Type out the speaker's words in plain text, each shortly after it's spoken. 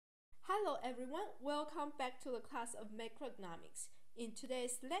Hello everyone, welcome back to the class of macroeconomics. In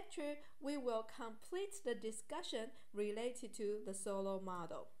today's lecture, we will complete the discussion related to the solo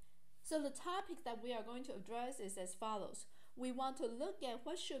model. So the topic that we are going to address is as follows. We want to look at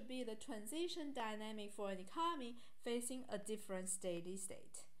what should be the transition dynamic for an economy facing a different steady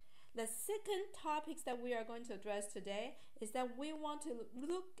state. The second topic that we are going to address today is that we want to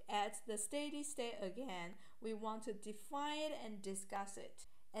look at the steady state again. We want to define it and discuss it.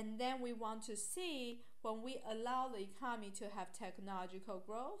 And then we want to see when we allow the economy to have technological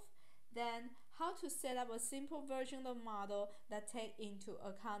growth, then how to set up a simple version of the model that take into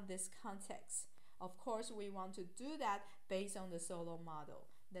account this context. Of course, we want to do that based on the solo model.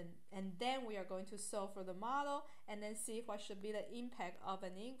 Then we are going to solve for the model and then see what should be the impact of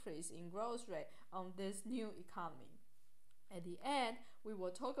an increase in growth rate on this new economy. At the end, we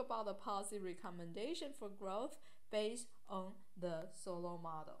will talk about the policy recommendation for growth based on the solo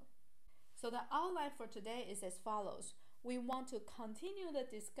model. So the outline for today is as follows. We want to continue the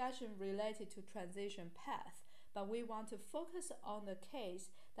discussion related to transition path, but we want to focus on the case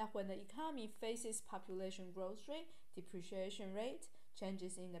that when the economy faces population growth rate, depreciation rate,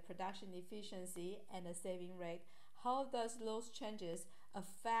 changes in the production efficiency, and the saving rate, how does those changes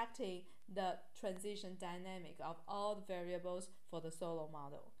affecting the transition dynamic of all the variables for the solo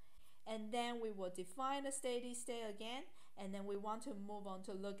model? And then we will define the steady state again, and then we want to move on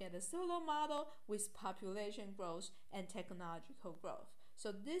to look at the solo model with population growth and technological growth.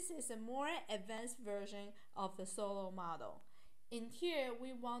 So this is a more advanced version of the solo model. In here,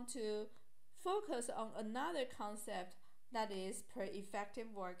 we want to focus on another concept that is per effective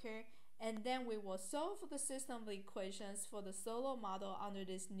worker, and then we will solve the system of equations for the solo model under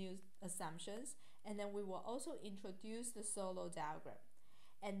these new assumptions, and then we will also introduce the solo diagram.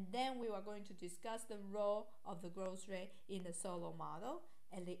 And then we are going to discuss the role of the growth rate in the solo model.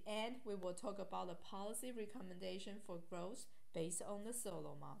 At the end, we will talk about the policy recommendation for growth based on the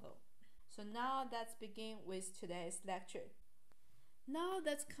solo model. So now let's begin with today's lecture. Now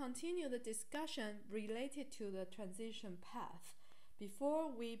let's continue the discussion related to the transition path.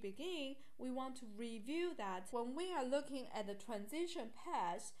 Before we begin, we want to review that when we are looking at the transition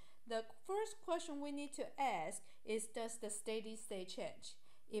path, the first question we need to ask is, does the steady state change?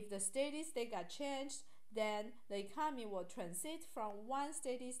 If the steady state got changed, then the economy will transit from one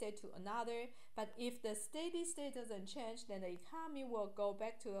steady state to another. But if the steady state doesn't change, then the economy will go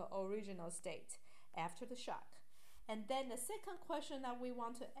back to the original state after the shock. And then the second question that we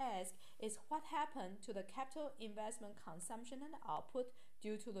want to ask is, what happened to the capital investment consumption and output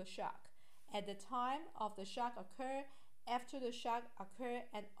due to the shock? At the time of the shock occurred, after the shock occurred,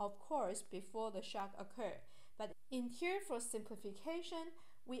 and of course before the shock occurred. But in here, for simplification,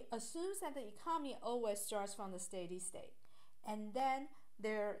 we assume that the economy always starts from the steady state. And then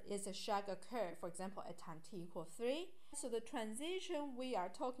there is a shock occur, for example, at time t equals 3. So the transition we are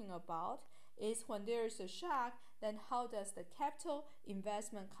talking about is when there is a shock, then how does the capital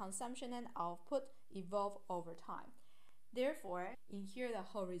investment consumption and output evolve over time? Therefore, in here the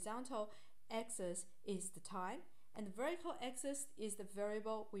horizontal axis is the time, and the vertical axis is the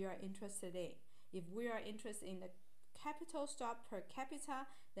variable we are interested in. If we are interested in the capital stock per capita,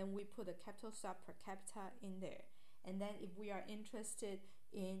 then we put the capital stock per capita in there. And then if we are interested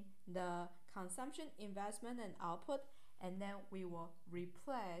in the consumption, investment, and output, and then we will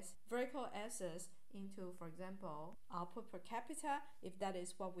replace vertical axis into, for example, output per capita, if that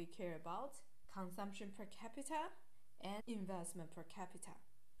is what we care about, consumption per capita, and investment per capita.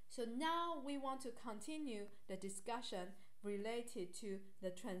 So now we want to continue the discussion related to the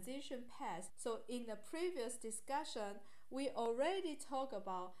transition path. So in the previous discussion, we already talked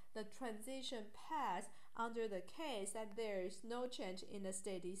about the transition path under the case that there is no change in the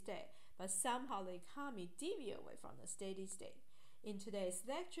steady state, but somehow the economy deviates away from the steady state. In today's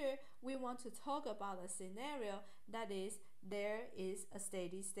lecture, we want to talk about a scenario that is there is a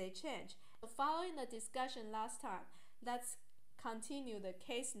steady state change. So following the discussion last time, let's continue the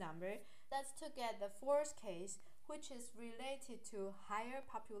case number. Let's look at the fourth case, which is related to higher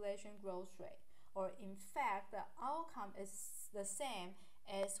population growth rate, or in fact the outcome is the same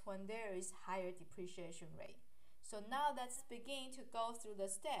as when there is higher depreciation rate. So now let's begin to go through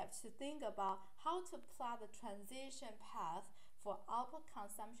the steps to think about how to plot the transition path for output,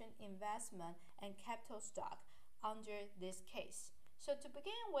 consumption, investment, and capital stock under this case. So to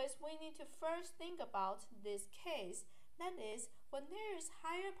begin with, we need to first think about this case. That is, when there is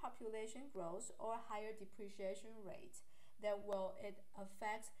higher population growth or higher depreciation rate, then will it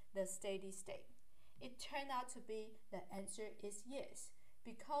affect the steady state? It turned out to be the answer is yes.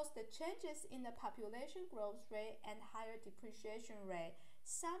 because the changes in the population growth rate and higher depreciation rate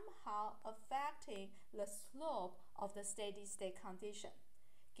somehow affecting the slope of the steady state condition.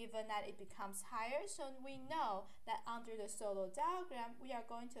 Given that it becomes higher, so we know that under the Solow diagram, we are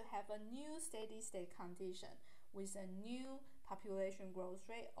going to have a new steady state condition with a new population growth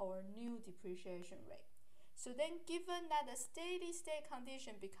rate or new depreciation rate. So then given that the steady state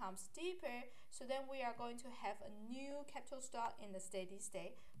condition becomes steeper, so then we are going to have a new capital stock in the steady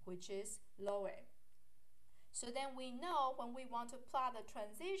state, which is lower. So then we know when we want to plot the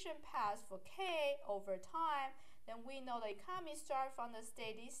transition path for K over time, then we know the economy starts from the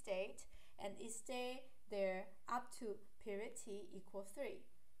steady state and it stays there up to period T equals 3,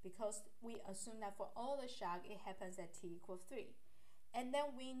 because we assume that for all the shock it happens at T equals 3. And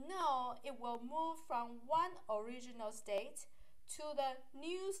then we know it will move from one original state to the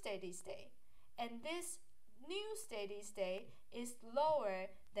new steady state. And this new steady state is lower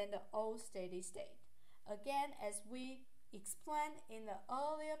than the old steady state. Again, as we explained in the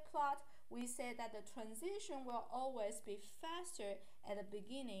earlier plot, we said that the transition will always be faster at the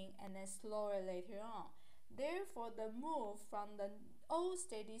beginning and then slower later on. Therefore, the move from the old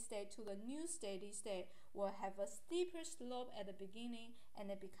steady state to the new steady state will have a steeper slope at the beginning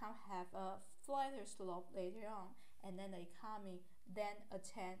and it have a flatter slope later on, and then the economy then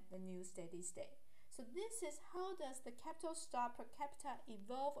attain the new steady state. So this is how does the capital stock per capita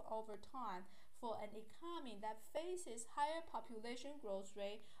evolve over time for an economy that faces higher population growth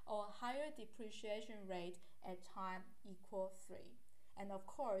rate or higher depreciation rate at time equal 3. And of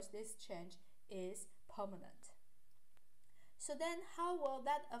course, this change is permanent. So then how will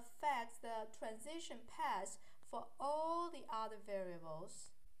that affect the transition path for all the other variables?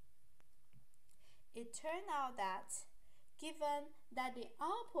 It turned out that given that the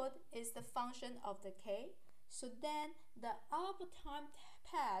output is the function of the K, so then the output time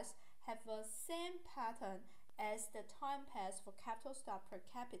path have the same pattern as the time path for capital stock per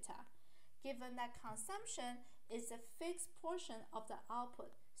capita. Given that consumption is a fixed portion of the output,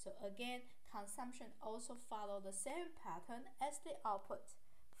 so again, consumption also follow the same pattern as the output.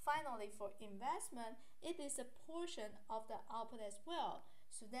 Finally, for investment, it is a portion of the output as well.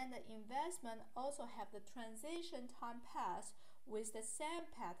 So then the investment also have the transition time path with the same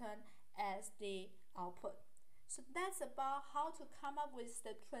pattern as the output. So that's about how to come up with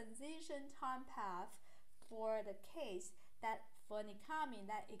the transition time path for the case that for an economy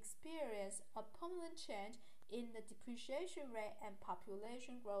that experiences a permanent change in the depreciation rate and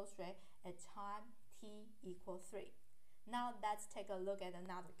population growth rate at time T equals 3. Now let's take a look at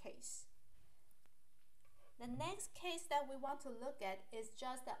another case. The next case that we want to look at is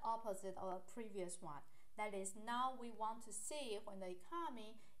just the opposite of the previous one. That is, now we want to see when the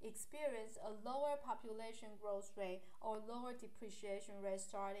economy experiences a lower population growth rate or lower depreciation rate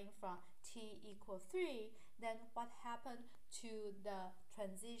starting from T equals 3, then what happened to the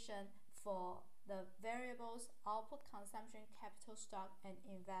transition for the variables output, consumption, capital stock, and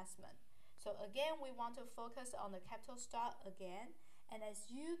investment. So again, we want to focus on the capital stock again. And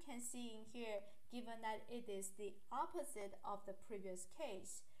as you can see in here, given that it is the opposite of the previous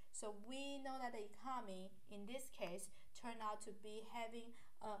case, so we know that the economy, in this case, turned out to be having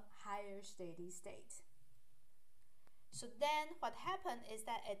a higher steady state. So then what happened is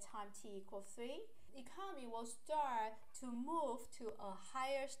that at time T equals 3, the economy will start to move to a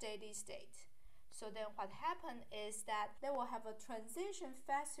higher steady state. So then what happened is that they will have a transition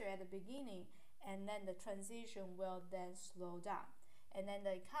faster at the beginning, and then the transition will then slow down. And then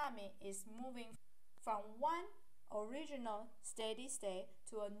the economy is moving from one original steady state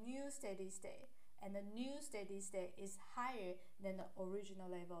to a new steady state, and the new steady state is higher than the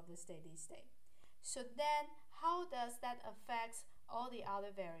original level of the steady state. So then how does that affect all the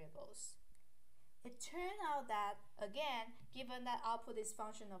other variables? It turned out that, again, given that output is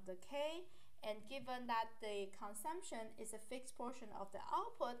function of the K, and given that the consumption is a fixed portion of the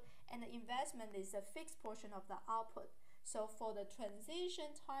output and the investment is a fixed portion of the output, so for the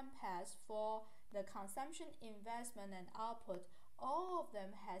transition time path for the consumption, investment, and output, all of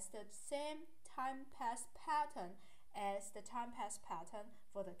them has the same time path pattern as the time path pattern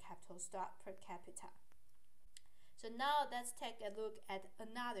for the capital stock per capita. So now let's take a look at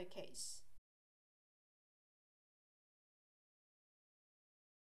another case.